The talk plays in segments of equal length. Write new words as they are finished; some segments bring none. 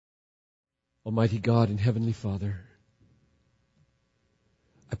Almighty God and Heavenly Father,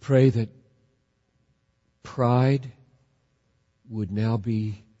 I pray that pride would now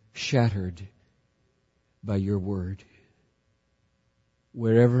be shattered by your word.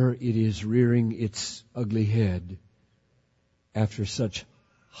 Wherever it is rearing its ugly head after such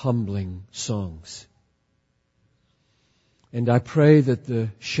humbling songs. And I pray that the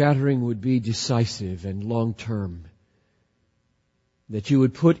shattering would be decisive and long-term. That you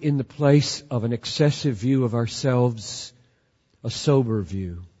would put in the place of an excessive view of ourselves a sober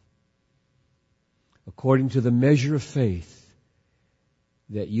view, according to the measure of faith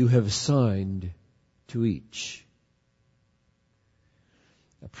that you have assigned to each.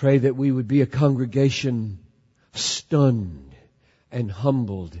 I pray that we would be a congregation stunned and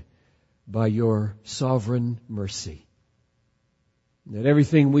humbled by your sovereign mercy. That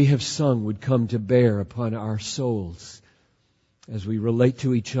everything we have sung would come to bear upon our souls as we relate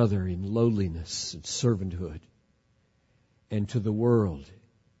to each other in lowliness and servanthood and to the world.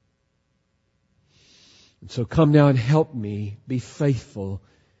 And so come now and help me be faithful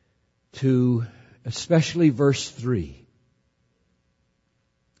to especially verse 3.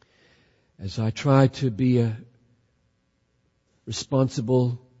 As I try to be a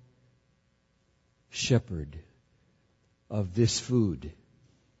responsible shepherd of this food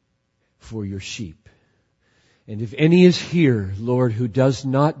for your sheep. And if any is here, Lord, who does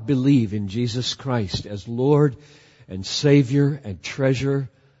not believe in Jesus Christ as Lord and Savior and treasure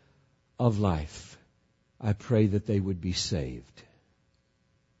of life, I pray that they would be saved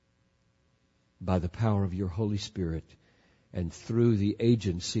by the power of your Holy Spirit and through the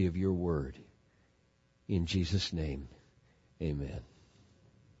agency of your word. In Jesus' name, amen.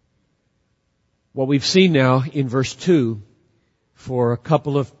 What we've seen now in verse 2 for a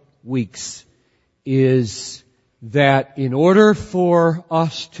couple of weeks is that in order for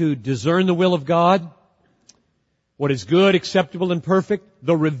us to discern the will of God, what is good, acceptable, and perfect,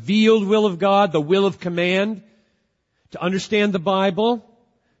 the revealed will of God, the will of command, to understand the Bible,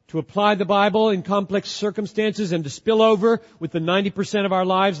 to apply the Bible in complex circumstances, and to spill over with the 90% of our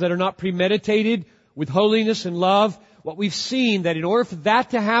lives that are not premeditated with holiness and love, what we've seen that in order for that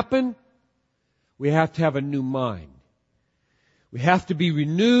to happen, we have to have a new mind. We have to be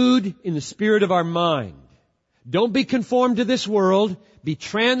renewed in the spirit of our mind. Don't be conformed to this world. Be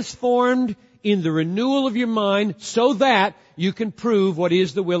transformed in the renewal of your mind so that you can prove what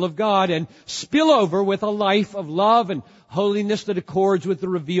is the will of God and spill over with a life of love and holiness that accords with the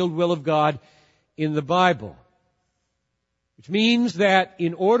revealed will of God in the Bible. Which means that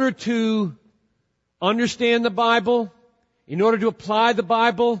in order to understand the Bible, in order to apply the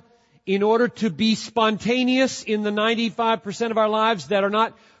Bible, in order to be spontaneous in the 95% of our lives that are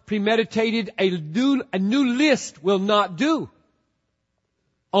not premeditated, a new list will not do.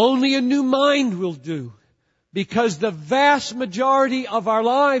 Only a new mind will do. Because the vast majority of our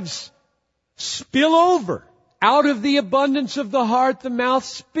lives spill over. Out of the abundance of the heart, the mouth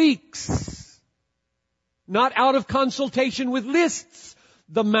speaks. Not out of consultation with lists,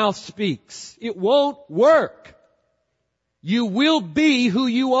 the mouth speaks. It won't work. You will be who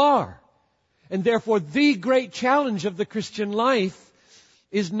you are. And therefore, the great challenge of the Christian life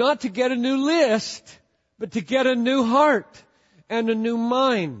is not to get a new list, but to get a new heart and a new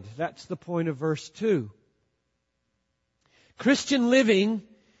mind. That's the point of verse 2. Christian living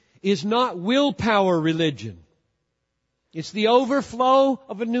is not willpower religion. It's the overflow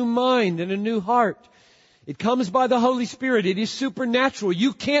of a new mind and a new heart. It comes by the Holy Spirit. It is supernatural.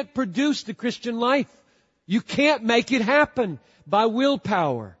 You can't produce the Christian life. You can't make it happen by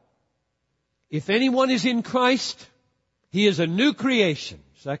willpower. If anyone is in Christ, he is a new creation.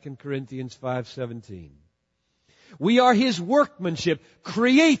 2 Corinthians 5:17. We are His workmanship,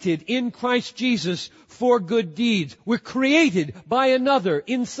 created in Christ Jesus for good deeds. We're created by another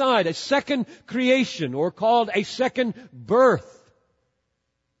inside, a second creation, or called a second birth.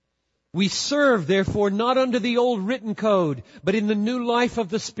 We serve, therefore, not under the old written code, but in the new life of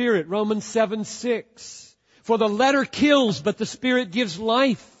the Spirit, Romans 7:6. For the letter kills, but the Spirit gives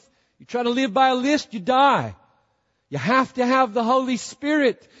life. You try to live by a list, you die. You have to have the Holy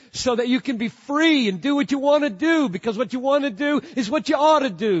Spirit so that you can be free and do what you want to do, because what you want to do is what you ought to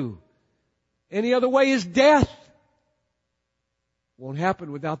do. Any other way is death. Won't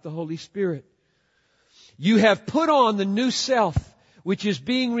happen without the Holy Spirit. You have put on the new self, which is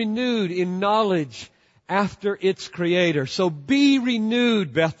being renewed in knowledge after its Creator. So be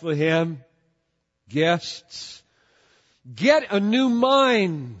renewed, Bethlehem. Guests, get a new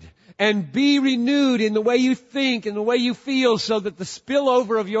mind and be renewed in the way you think and the way you feel, so that the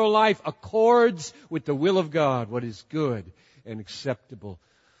spillover of your life accords with the will of God, what is good and acceptable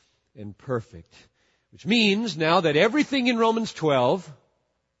and perfect. Which means now that everything in Romans 12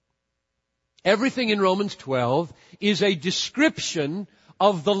 is a description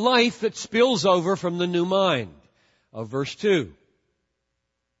of the life that spills over from the new mind of verse 2.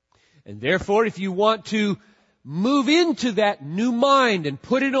 And therefore, if you want to move into that new mind and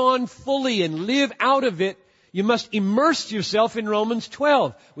put it on fully and live out of it, you must immerse yourself in Romans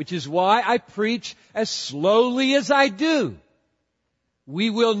 12, which is why I preach as slowly as I do. We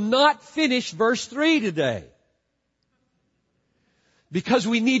will not finish verse 3 today, because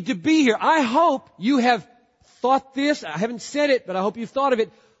we need to be here. I hope you have thought this. I haven't said it, but I hope you've thought of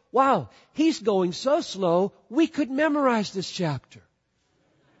it. Wow, he's going so slow, we could memorize this chapter.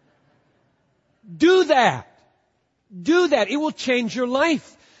 Do that. Do that. It will change your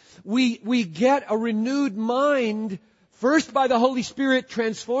life. We get a renewed mind, first by the Holy Spirit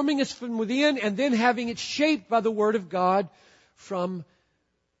transforming us from within, and then having it shaped by the Word of God from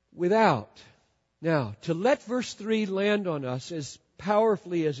without. Now, to let verse 3 land on us as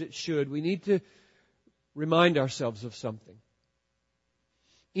powerfully as it should, we need to remind ourselves of something.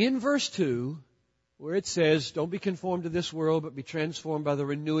 In verse 2, where it says, don't be conformed to this world, but be transformed by the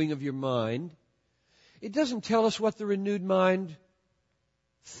renewing of your mind, it doesn't tell us what the renewed mind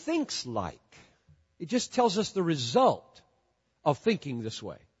thinks like. It just tells us the result of thinking this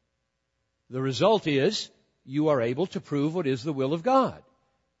way. The result is you are able to prove what is the will of God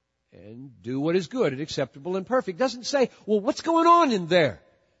and do what is good and acceptable and perfect. It doesn't say, well, what's going on in there?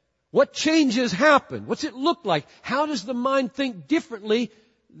 What changes happen? What's it look like? How does the mind think differently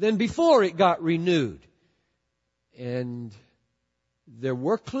than before it got renewed? And there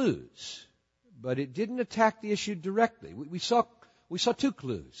were clues, but it didn't attack the issue directly. We saw two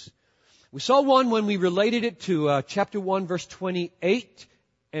clues. We saw one when we related it to chapter 1, verse 28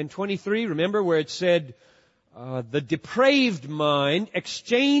 and 23. Remember where it said, the depraved mind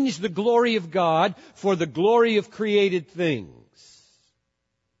exchanged the glory of God for the glory of created things.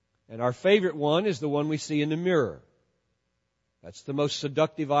 And our favorite one is the one we see in the mirror. That's the most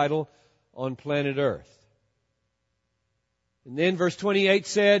seductive idol on planet Earth. And then verse 28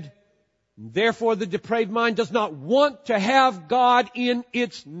 said, therefore the depraved mind does not want to have God in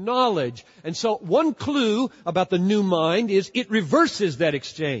its knowledge. And so one clue about the new mind is it reverses that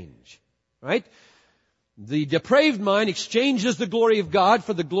exchange. Right? The depraved mind exchanges the glory of God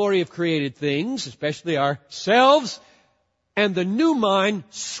for the glory of created things, especially ourselves. And the new mind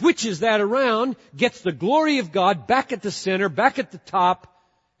switches that around, gets the glory of God back at the center, back at the top,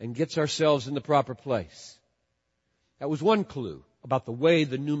 and gets ourselves in the proper place. That was one clue about the way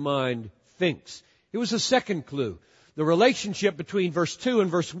the new mind thinks. It was a second clue, the relationship between verse 2 and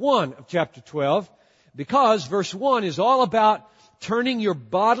verse 1 of chapter 12, because verse 1 is all about turning your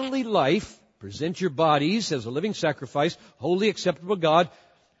bodily life, present your bodies as a living sacrifice, wholly acceptable to God,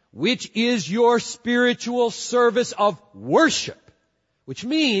 which is your spiritual service of worship. Which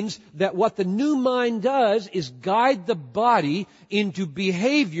means that what the new mind does is guide the body into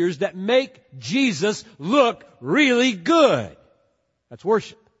behaviors that make Jesus look really good. That's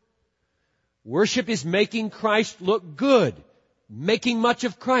worship. Worship is making Christ look good, making much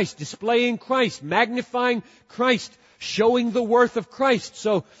of Christ, displaying Christ, magnifying Christ, showing the worth of Christ.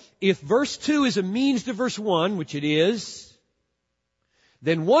 So if verse 2 is a means to verse 1, which it is,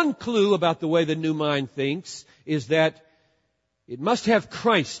 then one clue about the way the new mind thinks is that it must have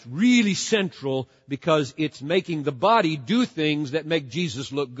Christ really central, because it's making the body do things that make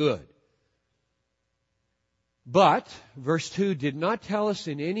Jesus look good. But verse 2 did not tell us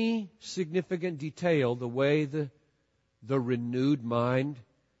in any significant detail the way the renewed mind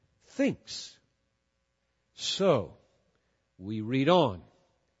thinks. So we read on,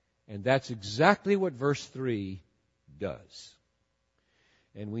 and that's exactly what verse 3 does.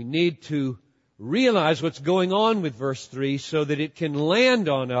 And we need to realize what's going on with verse 3 so that it can land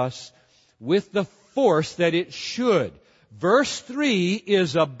on us with the force that it should. Verse 3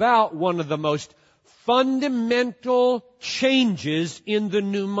 is about one of the most fundamental changes in the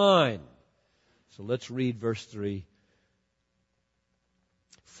new mind. So let's read verse 3.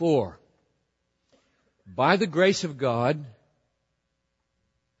 For by the grace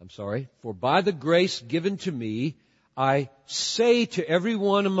given to me, I say to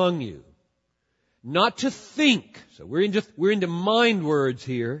everyone among you, not to think, so we're into mind words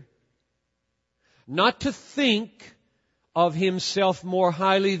here, not to think of himself more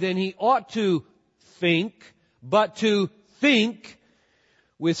highly than he ought to think, but to think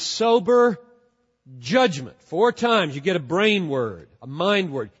with sober judgment. 4 times you get a brain word, a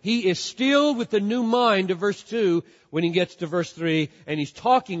mind word. He is still with the new mind of verse 2 when he gets to verse 3, and he's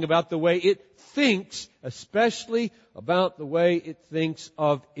talking about the way it thinks, especially about the way it thinks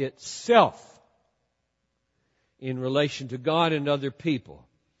of itself in relation to God and other people.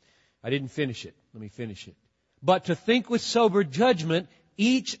 I didn't finish it. Let me finish it. But to think with sober judgment,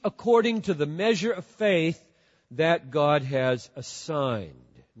 each according to the measure of faith that God has assigned.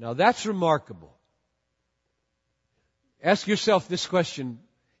 Now that's remarkable. Ask yourself this question.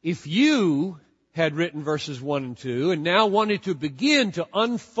 If you had written verses 1 and 2 and now wanted to begin to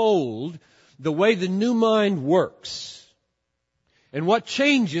unfold the way the new mind works and what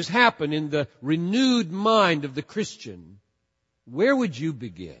changes happen in the renewed mind of the Christian, where would you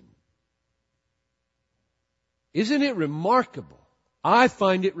begin? Isn't it remarkable? I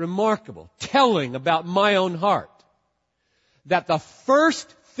find it remarkable, telling about my own heart, that the first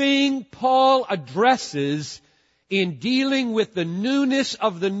thing Paul addresses in dealing with the newness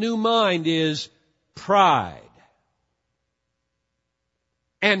of the new mind is pride.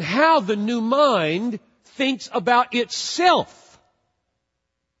 And how the new mind thinks about itself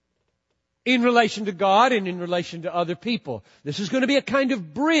in relation to God and in relation to other people. This is going to be a kind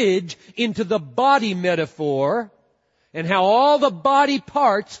of bridge into the body metaphor and how all the body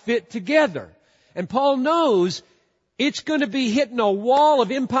parts fit together. And Paul knows it's going to be hitting a wall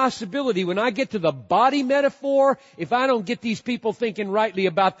of impossibility when I get to the body metaphor if I don't get these people thinking rightly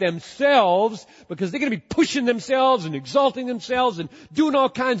about themselves, because they're going to be pushing themselves and exalting themselves and doing all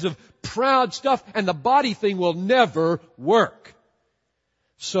kinds of proud stuff, and the body thing will never work.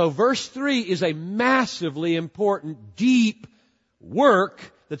 So verse 3 is a massively important, deep work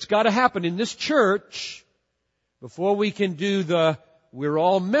that's got to happen in this church before we can do we're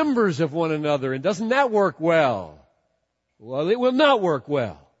all members of one another. And doesn't that work well? Well, it will not work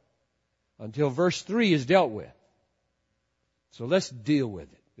well until verse 3 is dealt with. So let's deal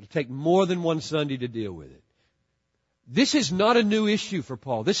with it. It'll take more than one Sunday to deal with it. This is not a new issue for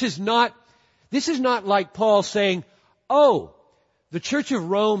Paul. This is not like Paul saying, oh, the Church of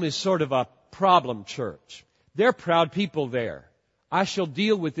Rome is sort of a problem church. They're proud people there. I shall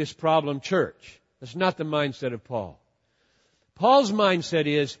deal with this problem church. That's not the mindset of Paul. Paul's mindset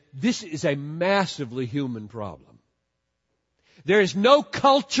is, this is a massively human problem. There is no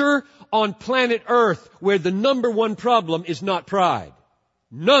culture on planet Earth where the number one problem is not pride.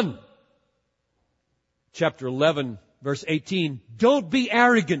 None. Chapter 11, verse 18. Don't be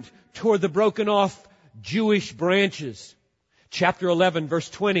arrogant toward the broken off Jewish branches. Chapter 11, verse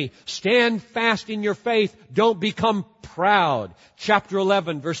 20. Stand fast in your faith. Don't become proud. Chapter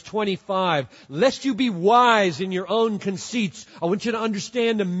 11, verse 25. Lest you be wise in your own conceits. I want you to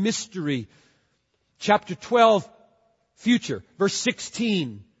understand a mystery. Chapter 12, future. Verse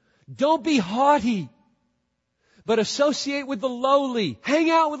 16. Don't be haughty, but associate with the lowly. Hang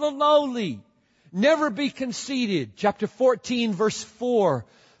out with the lowly. Never be conceited. Chapter 14, verse 4.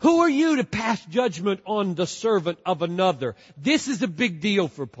 Who are you to pass judgment on the servant of another? This is a big deal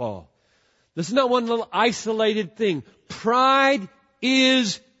for Paul. This is not one little isolated thing. Pride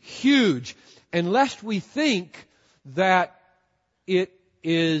is huge. And lest we think that it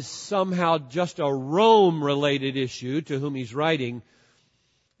is somehow just a Rome-related issue to whom he's writing,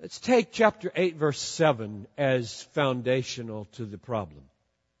 let's take chapter 8, verse 7 as foundational to the problem.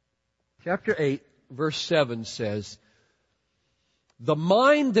 Chapter 8, verse 7 says, the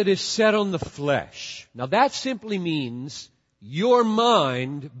mind that is set on the flesh. Now that simply means your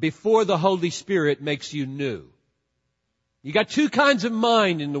mind before the Holy Spirit makes you new. You got 2 kinds of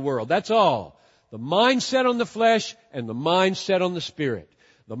mind in the world, that's all. The mind set on the flesh and the mind set on the Spirit.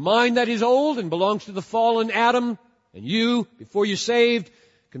 The mind that is old and belongs to the fallen Adam and you, before you're saved,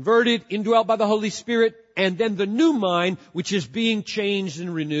 converted, indwelt by the Holy Spirit, and then the new mind, which is being changed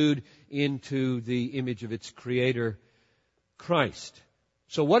and renewed into the image of its Creator, Christ.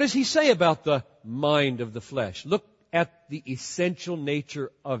 So what does he say about the mind of the flesh? Look at the essential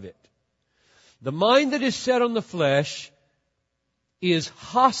nature of it. The mind that is set on the flesh is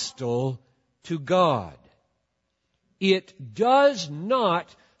hostile to God. It does not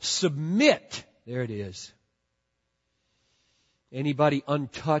submit. There it is. Anybody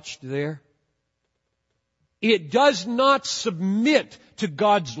untouched there? It does not submit to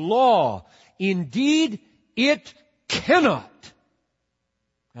God's law. Indeed, it cannot.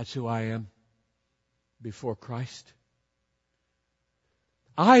 That's who I am before Christ.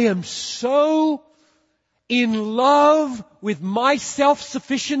 I am so in love with my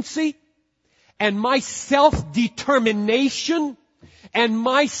self-sufficiency and my self-determination and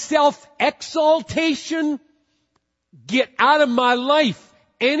my self-exaltation. Get out of my life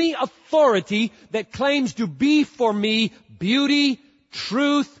any authority that claims to be for me beauty,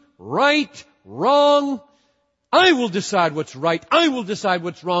 truth, right, wrong. I will decide what's right. I will decide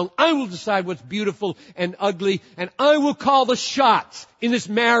what's wrong. I will decide what's beautiful and ugly. And I will call the shots in this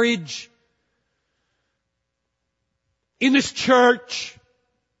marriage, in this church.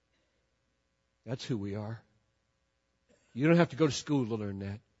 That's who we are. You don't have to go to school to learn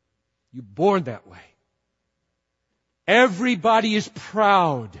that. You're born that way. Everybody is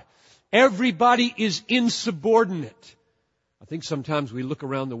proud. Everybody is insubordinate. I think sometimes we look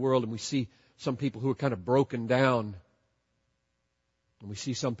around the world and we see some people who are kind of broken down. And we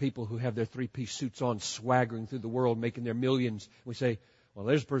see some people who have their three-piece suits on swaggering through the world, making their millions. We say, well,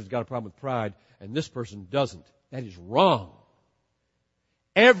 this person's got a problem with pride, and this person doesn't. That is wrong.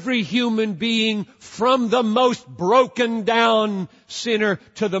 Every human being, from the most broken down sinner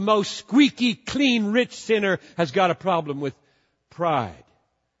to the most squeaky clean rich sinner, has got a problem with pride.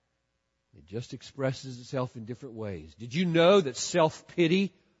 It just expresses itself in different ways. Did you know that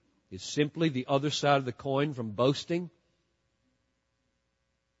self-pity is simply the other side of the coin from boasting?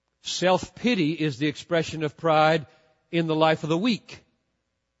 Self-pity is the expression of pride in the life of the weak.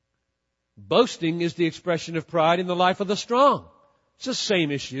 Boasting is the expression of pride in the life of the strong. It's the same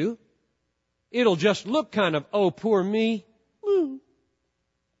issue. It'll just look kind of, oh, poor me.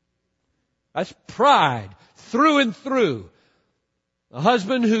 That's pride through and through. A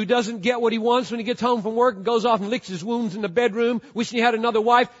husband who doesn't get what he wants when he gets home from work and goes off and licks his wounds in the bedroom, wishing he had another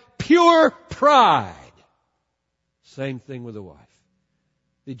wife. Pure pride. Same thing with a wife.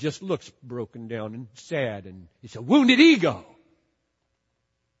 It just looks broken down and sad, and it's a wounded ego.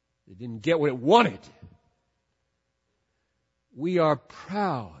 It didn't get what it wanted. We are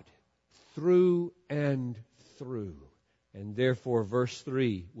proud through and through. And therefore, verse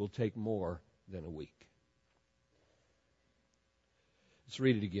 3 will take more than a week. Let's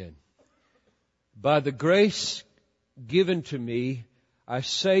read it again. By the grace given to me, I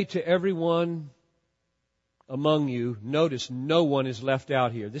say to everyone among you, notice no one is left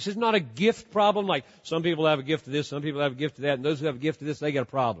out here. This is not a gift problem like some people have a gift of this, some people have a gift of that, and those who have a gift of this, they got a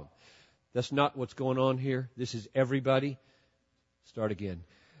problem. That's not what's going on here. This is everybody. Start again.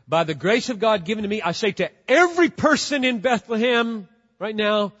 By the grace of God given to me, I say to every person in Bethlehem right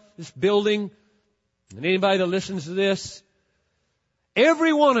now, this building, and anybody that listens to this,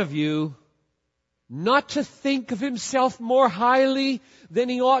 every one of you, not to think of himself more highly than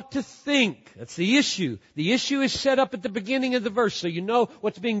he ought to think. That's the issue. The issue is set up at the beginning of the verse, so you know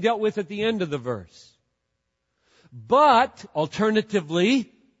what's being dealt with at the end of the verse. But,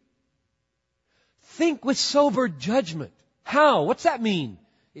 alternatively, think with sober judgment. How? What's that mean?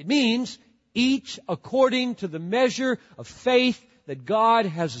 It means each according to the measure of faith that God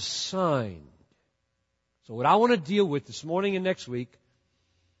has assigned. So what I want to deal with this morning and next week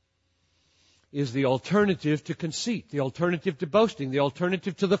is the alternative to conceit, the alternative to boasting, the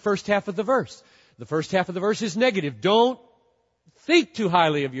alternative to the first half of the verse. The first half of the verse is negative. Don't think too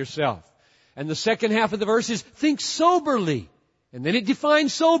highly of yourself. And the second half of the verse is think soberly. And then it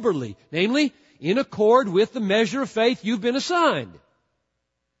defines soberly, namely, in accord with the measure of faith you've been assigned.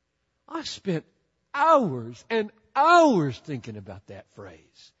 I spent hours and hours thinking about that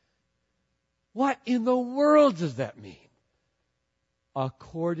phrase. What in the world does that mean?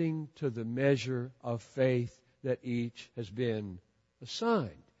 According to the measure of faith that each has been assigned.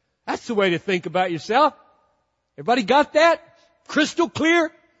 That's the way to think about yourself. Everybody got that? Crystal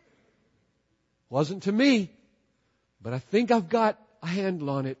clear? Wasn't to me, but I think I've got a handle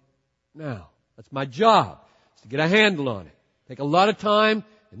on it now. That's my job, is to get a handle on it. Take a lot of time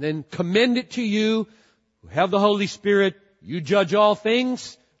and then commend it to you who have the Holy Spirit. You judge all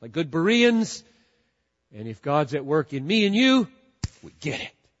things like good Bereans. And if God's at work in me and you, we get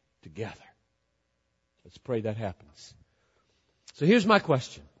it together. Let's pray that happens. So here's my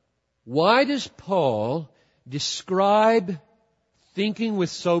question. Why does Paul describe thinking with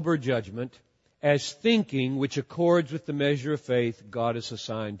sober judgment as thinking which accords with the measure of faith God has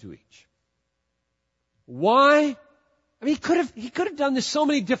assigned to each? Why? I mean, he could have done this so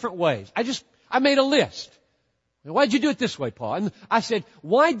many different ways. I made a list. Why'd you do it this way, Paul? And I said,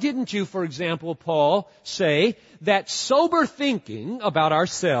 why didn't you, for example, Paul, say that sober thinking about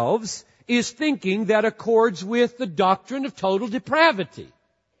ourselves is thinking that accords with the doctrine of total depravity?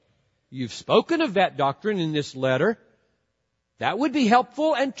 You've spoken of that doctrine in this letter. That would be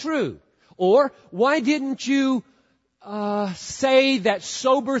helpful and true. Or why didn't you say that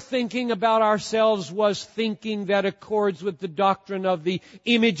sober thinking about ourselves was thinking that accords with the doctrine of the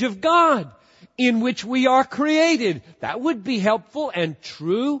image of God in which we are created? That would be helpful and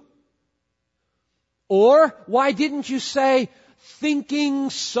true. Or why didn't you say thinking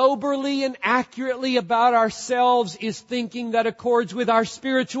soberly and accurately about ourselves is thinking that accords with our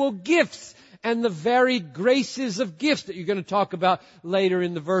spiritual gifts and the varied graces of gifts that you're going to talk about later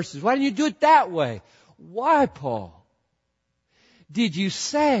in the verses. Why don't you do it that way? Why, Paul? Did you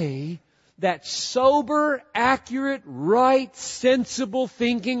say that sober, accurate, right, sensible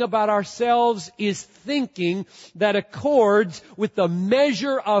thinking about ourselves is thinking that accords with the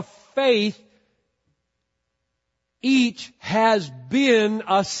measure of faith each has been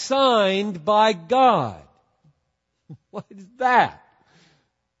assigned by God? What is that?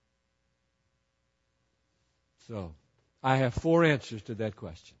 So, I have 4 answers to that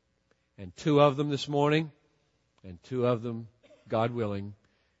question. And 2 of them this morning, and 2 of them, God willing,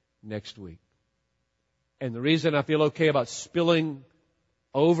 next week. And the reason I feel okay about spilling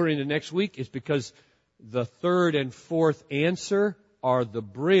over into next week is because the 3rd and 4th answer are the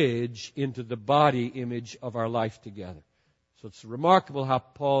bridge into the body image of our life together. So it's remarkable how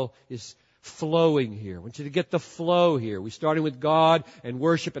Paul is flowing here. I want you to get the flow here. We're starting with God and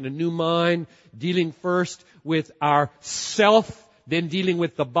worship and a new mind, dealing first with our self, then dealing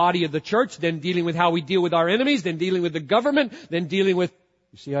with the body of the church, then dealing with how we deal with our enemies, then dealing with the government, then dealing with...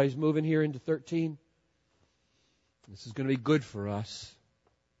 You see how he's moving here into 13? This is going to be good for us.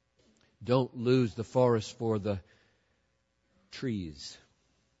 Don't lose the forest for the trees.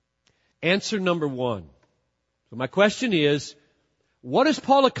 Answer number 1. So my question is, what does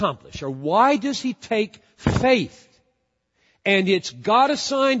Paul accomplish? Or why does he take faith and its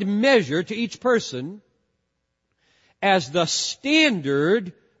God-assigned measure to each person as the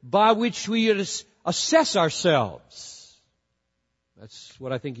standard by which we assess ourselves? That's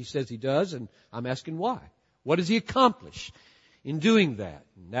what I think he says he does, and I'm asking why. What does he accomplish in doing that?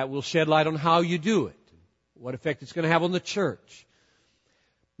 And that will shed light on how you do it, what effect it's going to have on the church.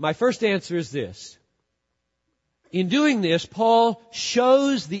 My first answer is this. In doing this, Paul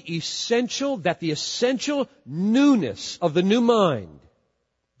shows the essential newness of the new mind.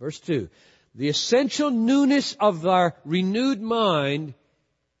 Verse 2. The essential newness of our renewed mind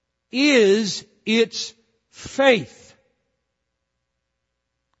is its faith.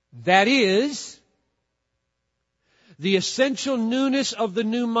 That is, the essential newness of the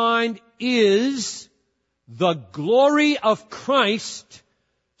new mind is the glory of Christ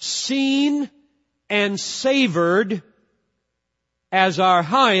seen and savored as our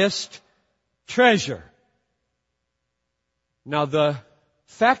highest treasure. Now, the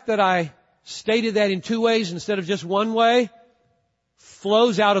fact that I stated that in 2 ways instead of just one way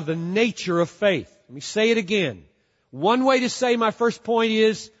flows out of the nature of faith. Let me say it again. One way to say my first point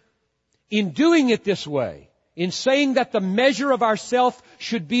is, in doing it this way, in saying that the measure of ourself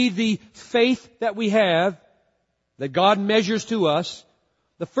should be the faith that we have, that God measures to us,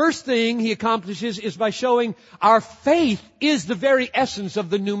 the first thing he accomplishes is by showing our faith is the very essence of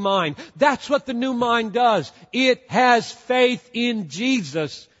the new mind. That's what the new mind does. It has faith in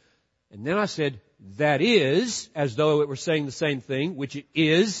Jesus. And then I said, that is, as though it were saying the same thing, which it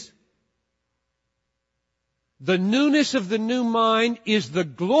is, the newness of the new mind is the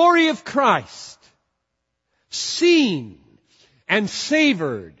glory of Christ, seen and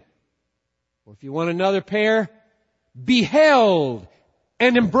savored. Or if you want another pair, beheld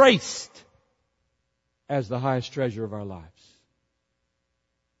and embraced as the highest treasure of our lives.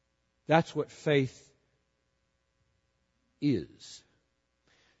 That's what faith is.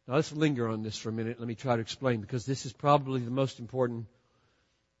 Now let's linger on this for a minute. Let me try to explain, because this is probably the most important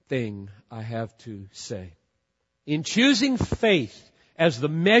thing I have to say. In choosing faith as the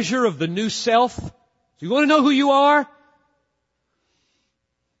measure of the new self, so you want to know who you are?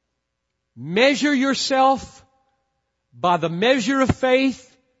 Measure yourself by the measure of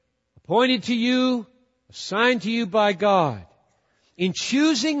faith appointed to you, assigned to you by God. In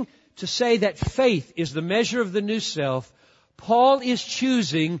choosing to say that faith is the measure of the new self, Paul is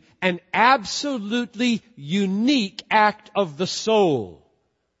choosing an absolutely unique act of the soul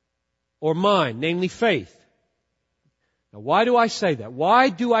or mind, namely faith. Now, why do I say that? Why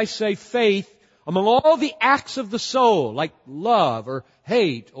do I say faith among all the acts of the soul, like love or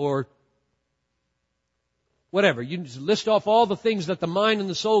hate or whatever? You just list off all the things that the mind and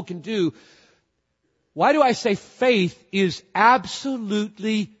the soul can do. Why do I say faith is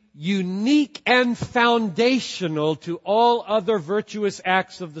absolutely unique and foundational to all other virtuous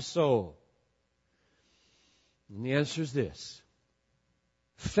acts of the soul? And the answer is this.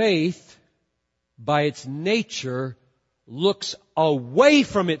 Faith, by its nature, looks away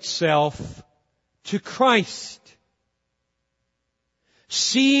from itself to Christ.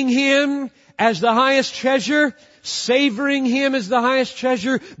 Seeing Him as the highest treasure, savoring Him as the highest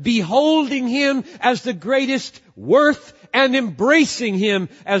treasure, beholding Him as the greatest worth and embracing Him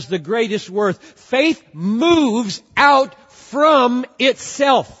as the greatest worth. Faith moves out from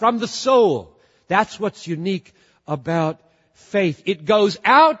itself, from the soul. That's what's unique about faith. It goes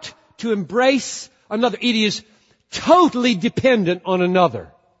out to embrace another. It is totally dependent on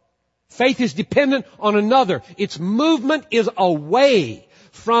another. Faith is dependent on another. Its movement is away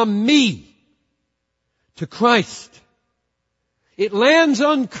from me to Christ. It lands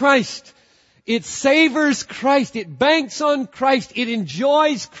on Christ. It savors Christ. It banks on Christ. It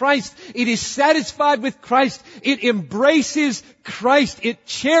enjoys Christ. It is satisfied with Christ. It embraces Christ. It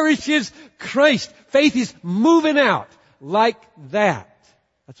cherishes Christ. Faith is moving out like that.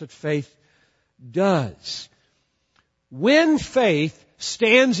 That's what faith does. When faith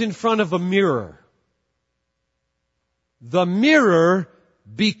stands in front of a mirror, the mirror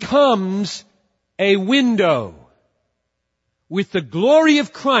becomes a window with the glory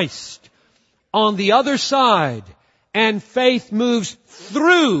of Christ on the other side, and faith moves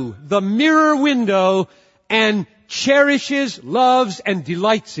through the mirror window and cherishes, loves, and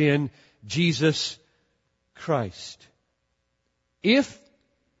delights in Jesus Christ. If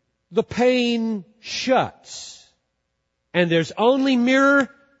the pane shuts and there's only mirror,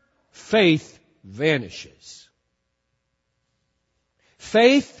 faith vanishes.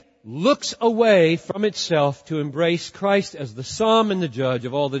 Faith looks away from itself to embrace Christ as the sum and the judge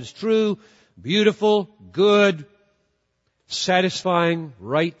of all that is true, beautiful, good, satisfying,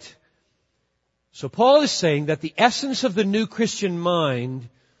 right. So Paul is saying that the essence of the new Christian mind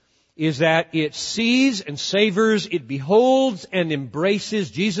is that it sees and savors, it beholds and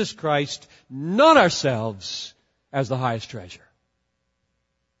embraces Jesus Christ, not ourselves, as the highest treasure.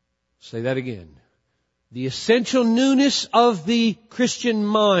 Say that again. The essential newness of the Christian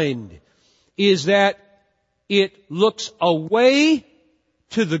mind is that it looks away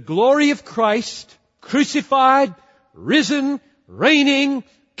to the glory of Christ, crucified, risen, reigning,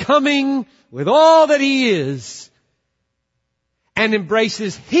 coming with all that He is, and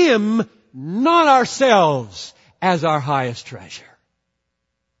embraces Him, not ourselves, as our highest treasure.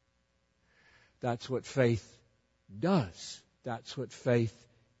 That's what faith does. That's what faith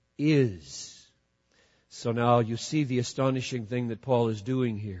is. So now you see the astonishing thing that Paul is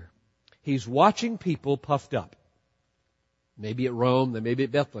doing here. He's watching people puffed up. Maybe at Rome, they may be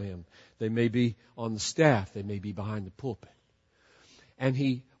at Bethlehem, they may be on the staff, they may be behind the pulpit. And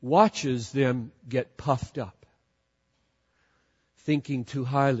he watches them get puffed up, thinking too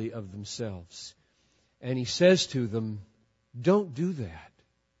highly of themselves. And he says to them, don't do that.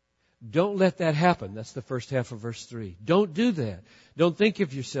 Don't let that happen. That's the first half of verse 3. Don't do that. Don't think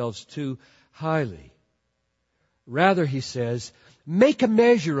of yourselves too highly. Rather, he says, make a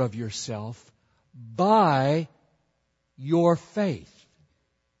measure of yourself by your faith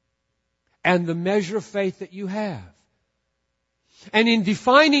and the measure of faith that you have. And in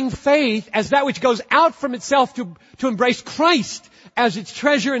defining faith as that which goes out from itself to embrace Christ as its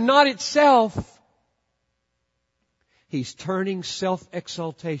treasure and not itself, he's turning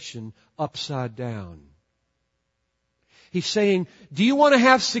self-exaltation upside down. He's saying, do you want to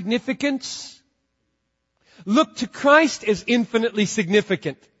have significance? Look to Christ as infinitely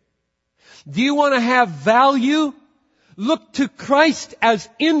significant. Do you want to have value? Look to Christ as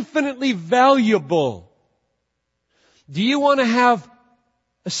infinitely valuable. Do you want to have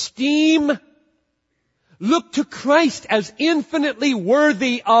esteem? Look to Christ as infinitely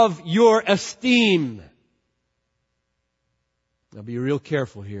worthy of your esteem. Now be real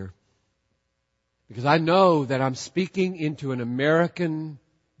careful here, because I know that I'm speaking into an American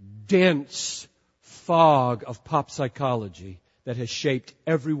dense fog of pop psychology that has shaped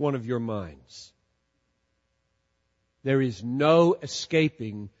every one of your minds. There is no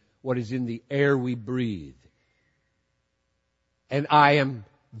escaping what is in the air we breathe. And I am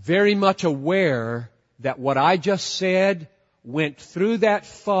very much aware that what I just said went through that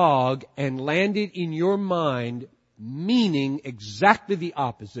fog and landed in your mind meaning exactly the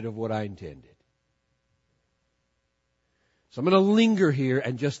opposite of what I intended. So I'm going to linger here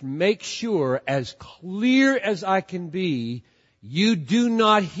and just make sure, as clear as I can be, you do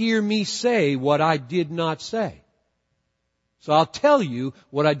not hear me say what I did not say. So I'll tell you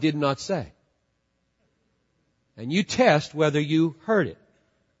what I did not say. And you test whether you heard it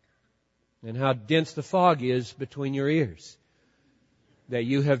and how dense the fog is between your ears that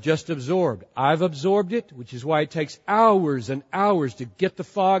you have just absorbed. I've absorbed it, which is why it takes hours and hours to get the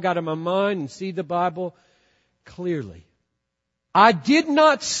fog out of my mind and see the Bible clearly. I did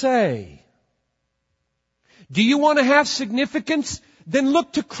not say, do you want to have significance? Then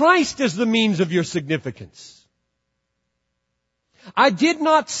look to Christ as the means of your significance. I did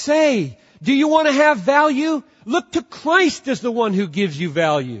not say, do you want to have value? Look to Christ as the one who gives you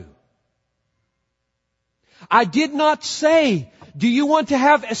value. I did not say, do you want to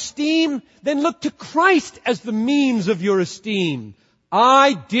have esteem? Then look to Christ as the means of your esteem.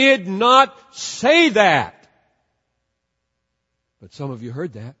 I did not say that. But some of you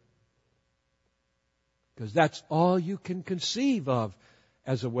heard that. Because that's all you can conceive of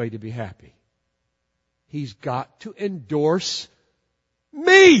as a way to be happy. He's got to endorse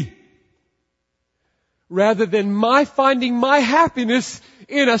me. Rather than my finding my happiness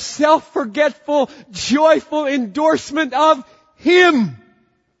in a self-forgetful, joyful endorsement of Him.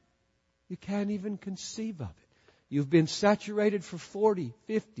 You can't even conceive of it. You've been saturated for 40,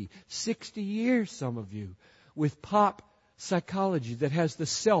 50, 60 years, some of you, with pop psychology that has the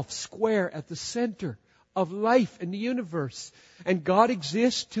self square at the center of life and the universe. And God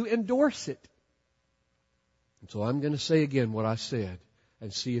exists to endorse it. And so I'm going to say again what I said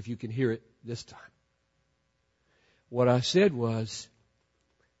and see if you can hear it this time. What I said was,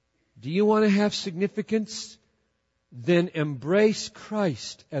 do you want to have significance? Then embrace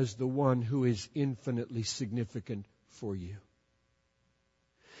Christ as the one who is infinitely significant for you.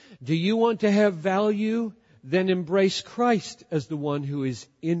 Do you want to have value? Then embrace Christ as the one who is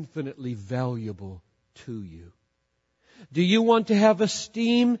infinitely valuable to you. Do you want to have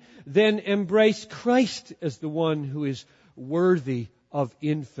esteem? Then embrace Christ as the one who is worthy of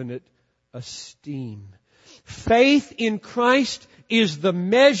infinite esteem. Faith in Christ is the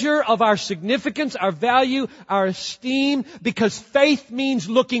measure of our significance, our value, our esteem, because faith means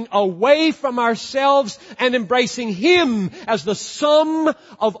looking away from ourselves and embracing Him as the sum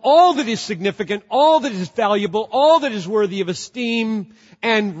of all that is significant, all that is valuable, all that is worthy of esteem,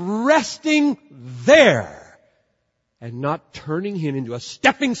 and resting there, and not turning Him into a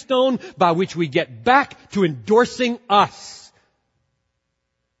stepping stone by which we get back to endorsing us.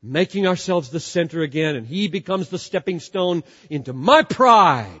 Making ourselves the center again, and He becomes the stepping stone into my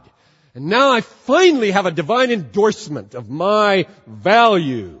pride. And now I finally have a divine endorsement of my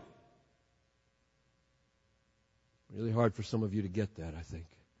value. Really hard for some of you to get that, I think.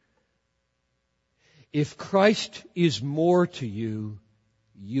 If Christ is more to you,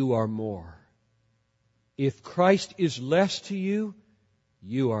 you are more. If Christ is less to you,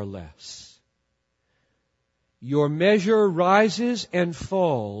 you are less. Your measure rises and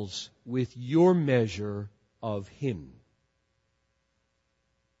falls with your measure of Him.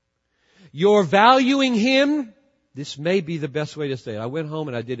 Your valuing Him, this may be the best way to say it. I went home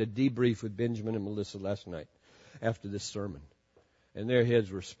and I did a debrief with Benjamin and Melissa last night after this sermon. And their heads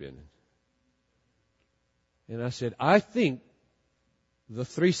were spinning. And I said, I think the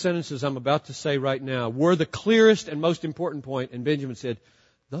 3 sentences I'm about to say right now were the clearest and most important point. And Benjamin said,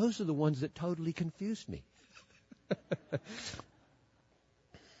 those are the ones that totally confused me.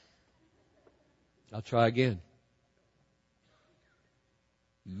 I'll try again.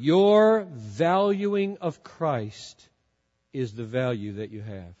 Your valuing of Christ is the value that you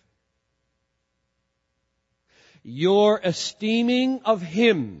have. Your esteeming of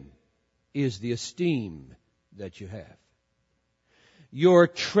Him is the esteem that you have. Your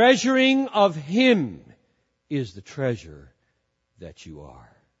treasuring of Him is the treasure that you are.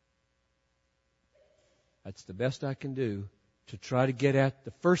 That's the best I can do to try to get at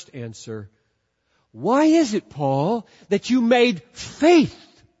the first answer. Why is it, Paul, that you made faith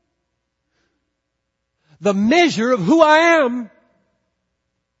the measure of who I am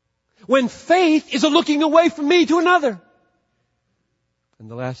when faith is a looking away from me to another? And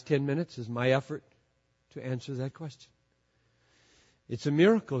the last 10 minutes is my effort to answer that question. It's a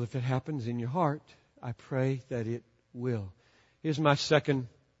miracle if it happens in your heart. I pray that it will. Here's my second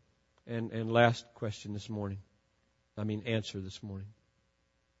and last question this morning. Answer this morning.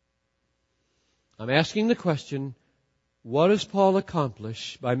 I'm asking the question, what does Paul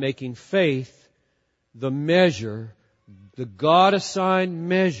accomplish by making faith the measure, the God-assigned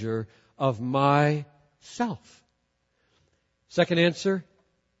measure of myself? Second answer,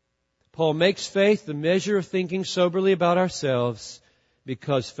 Paul makes faith the measure of thinking soberly about ourselves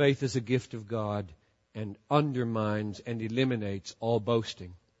because faith is a gift of God and undermines and eliminates all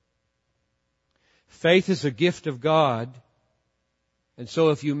boasting. Faith is a gift of God. And so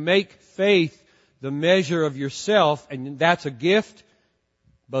if you make faith the measure of yourself, and that's a gift,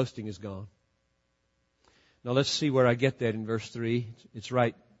 boasting is gone. Now let's see where I get that in verse 3. It's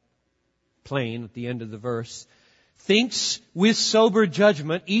right plain at the end of the verse. Thinks with sober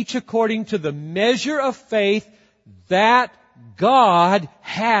judgment, each according to the measure of faith that God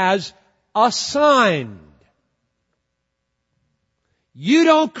has assigned. You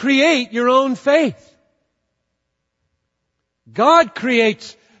don't create your own faith. God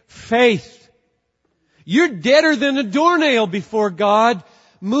creates faith. You're deader than a doornail before God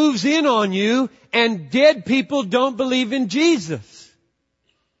moves in on you, and dead people don't believe in Jesus.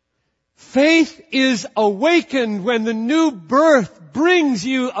 Faith is awakened when the new birth brings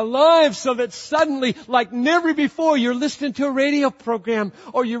you alive, so that suddenly, like never before, you're listening to a radio program,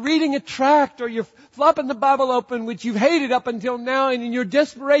 or you're reading a tract, or you're flopping the Bible open, which you've hated up until now, and in your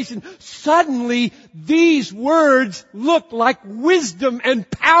desperation, suddenly these words look like wisdom and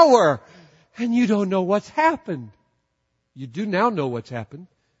power, and you don't know what's happened. You do now know what's happened.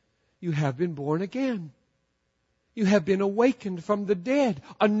 You have been born again. You have been awakened from the dead.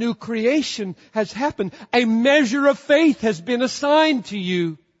 A new creation has happened. A measure of faith has been assigned to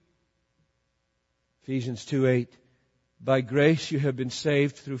you. Ephesians 2:8. By grace you have been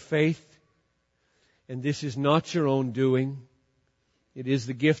saved through faith, and this is not your own doing. It is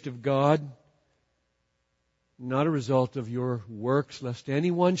the gift of God, not a result of your works, lest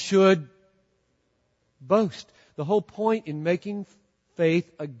anyone should boast. The whole point in making faith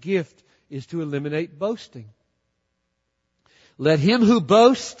a gift is to eliminate boasting. Let him who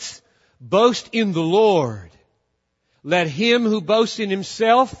boasts, boast in the Lord. Let him who boasts in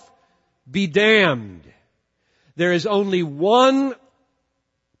himself be damned. There is only one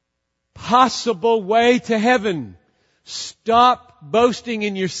possible way to heaven. Stop boasting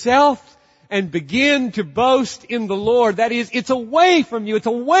in yourself and begin to boast in the Lord. That is, it's away from you. It's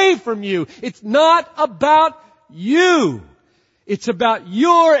away from you. It's not about you. It's about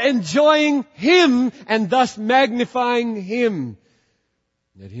your enjoying Him and thus magnifying Him.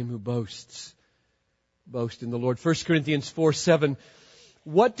 Let him who boasts, boast in the Lord. 1 Corinthians 4:7.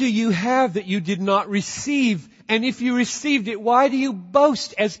 What do you have that you did not receive? And if you received it, why do you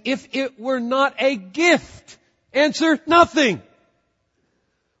boast as if it were not a gift? Answer, nothing.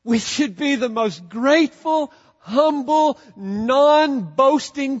 We should be the most grateful, humble,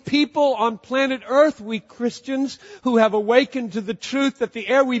 non-boasting people on planet Earth, we Christians who have awakened to the truth that the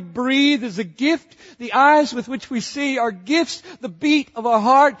air we breathe is a gift, the eyes with which we see are gifts, the beat of our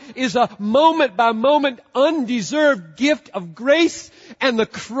heart is a moment-by-moment undeserved gift of grace, and the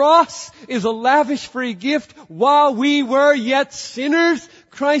cross is a lavish free gift. While we were yet sinners,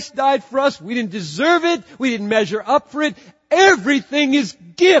 Christ died for us. We didn't deserve it. We didn't measure up for it. Everything is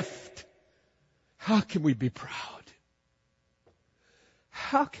gift. How can we be proud?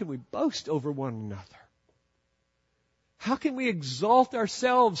 How can we boast over one another? How can we exalt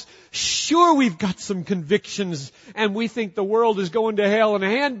ourselves? Sure, we've got some convictions and we think the world is going to hell in a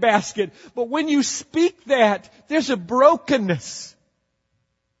handbasket. But when you speak that, there's a brokenness.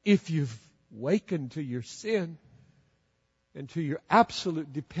 If you've wakened to your sin and to your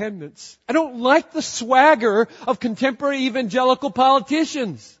absolute dependence. I don't like the swagger of contemporary evangelical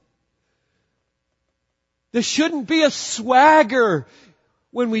politicians. There shouldn't be a swagger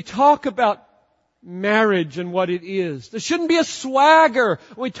when we talk about marriage and what it is. There shouldn't be a swagger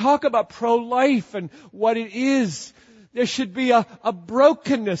when we talk about pro-life and what it is. There should be a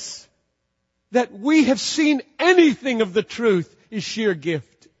brokenness that we have seen anything of the truth is sheer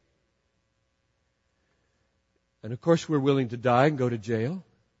gift. And of course we're willing to die and go to jail.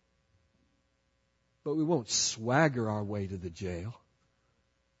 But we won't swagger our way to the jail.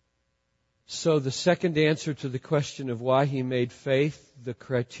 So the second answer to the question of why He made faith the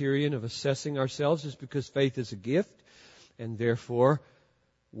criterion of assessing ourselves is because faith is a gift, and therefore,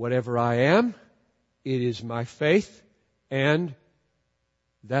 whatever I am, it is my faith, and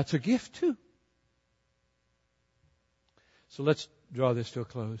that's a gift too. So let's draw this to a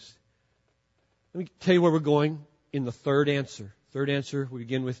close. Let me tell you where we're going in the third answer. Third answer we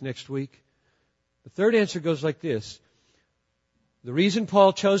begin with next week. The third answer goes like this. The reason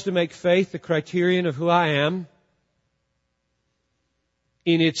Paul chose to make faith the criterion of who I am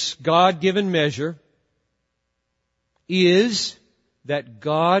in its God-given measure is that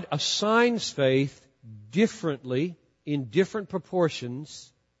God assigns faith differently in different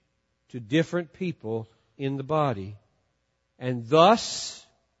proportions to different people in the body. And thus,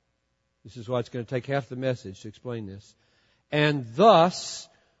 this is why it's going to take half the message to explain this, and thus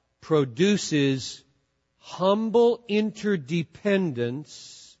produces humble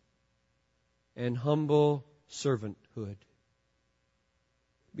interdependence and humble servanthood.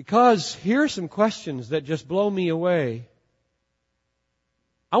 Because here are some questions that just blow me away.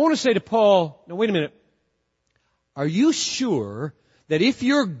 I want to say to Paul, now wait a minute. Are you sure that if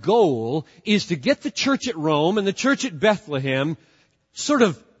your goal is to get the church at Rome and the church at Bethlehem sort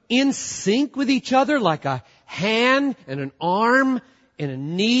of in sync with each other like a hand and an arm and a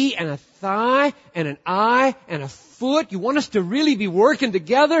knee and a thigh and an eye and a foot. You want us to really be working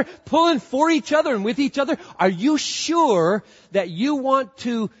together, pulling for each other and with each other? Are you sure that you want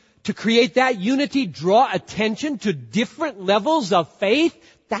to to create that unity, draw attention to different levels of faith,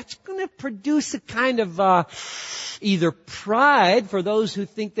 that's going to produce a kind of either pride for those who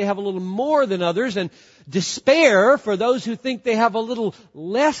think they have a little more than others and despair for those who think they have a little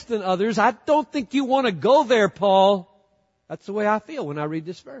less than others. I don't think you want to go there, Paul. That's the way I feel when I read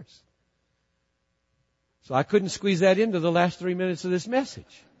this verse. So I couldn't squeeze that into the last 3 minutes of this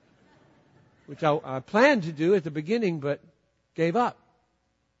message, which I planned to do at the beginning, but gave up.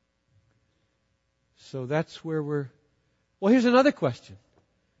 So that's where well, here's another question.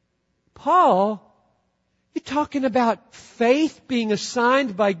 Paul, you're talking about faith being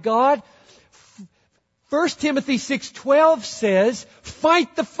assigned by God. 1 Timothy 6:12 says,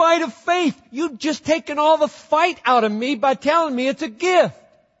 fight the fight of faith. You've just taken all the fight out of me by telling me it's a gift.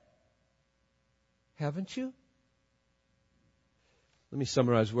 Haven't you? Let me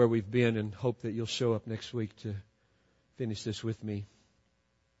summarize where we've been and hope that you'll show up next week to finish this with me.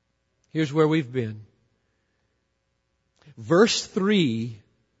 Here's where we've been. Verse 3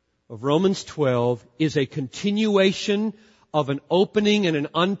 of Romans 12 is a continuation of an opening and an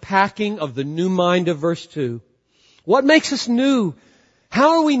unpacking of the new mind of verse 2. What makes us new?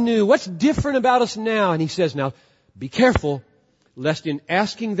 How are we new? What's different about us now? And he says, now, be careful, lest in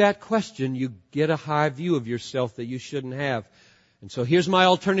asking that question you get a high view of yourself that you shouldn't have. And so here's my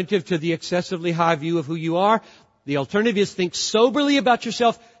alternative to the excessively high view of who you are. The alternative is think soberly about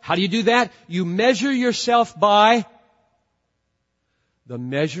yourself. How do you do that? You measure yourself by the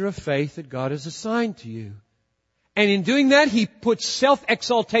measure of faith that God has assigned to you. And in doing that, He puts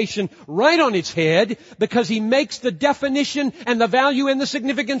self-exaltation right on its head because He makes the definition and the value and the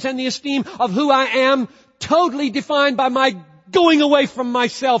significance and the esteem of who I am totally defined by my going away from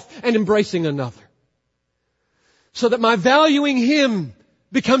myself and embracing another. So that my valuing Him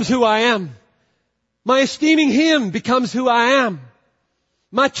becomes who I am. My esteeming Him becomes who I am.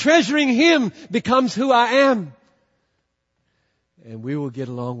 My treasuring Him becomes who I am. And we will get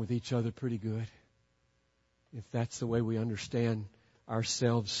along with each other pretty good if that's the way we understand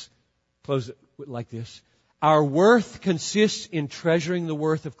ourselves. Close it like this. Our worth consists in treasuring the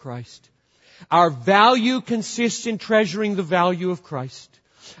worth of Christ. Our value consists in treasuring the value of Christ.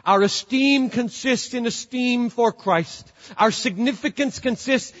 Our esteem consists in esteem for Christ. Our significance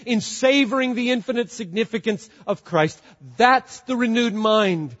consists in savoring the infinite significance of Christ. That's the renewed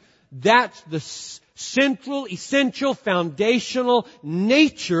mind. That's the central, essential, foundational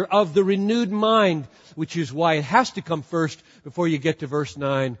nature of the renewed mind, which is why it has to come first before you get to verse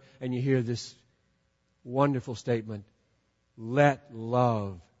 9 and you hear this wonderful statement. Let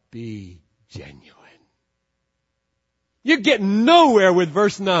love be genuine. You get nowhere with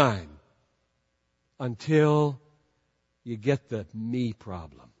verse 9 until you get the me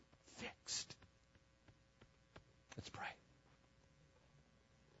problem fixed. Let's pray.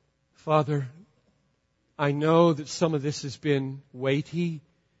 Father, I know that some of this has been weighty,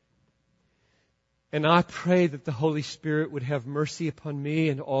 and I pray that the Holy Spirit would have mercy upon me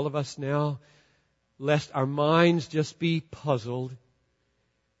and all of us now, lest our minds just be puzzled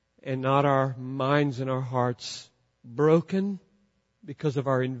and not our minds and our hearts broken because of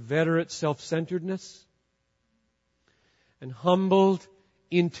our inveterate self-centeredness and humbled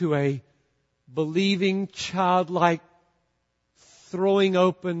into a believing, childlike throwing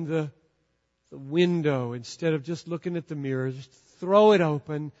open the window instead of just looking at the mirror. Just throw it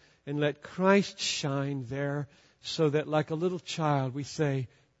open and let Christ shine there so that like a little child we say,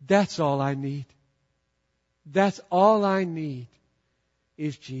 that's all I need. That's all I need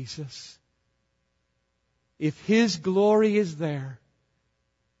is Jesus. If His glory is there,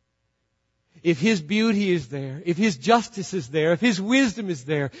 if His beauty is there, if His justice is there, if His wisdom is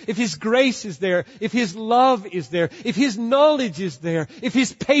there, if His grace is there, if His love is there, if His knowledge is there, if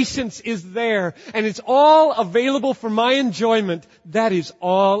His patience is there, and it's all available for my enjoyment, that is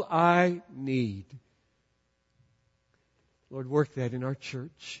all I need. Lord, work that in our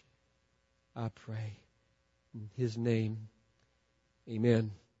church, I pray. In His name,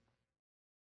 amen.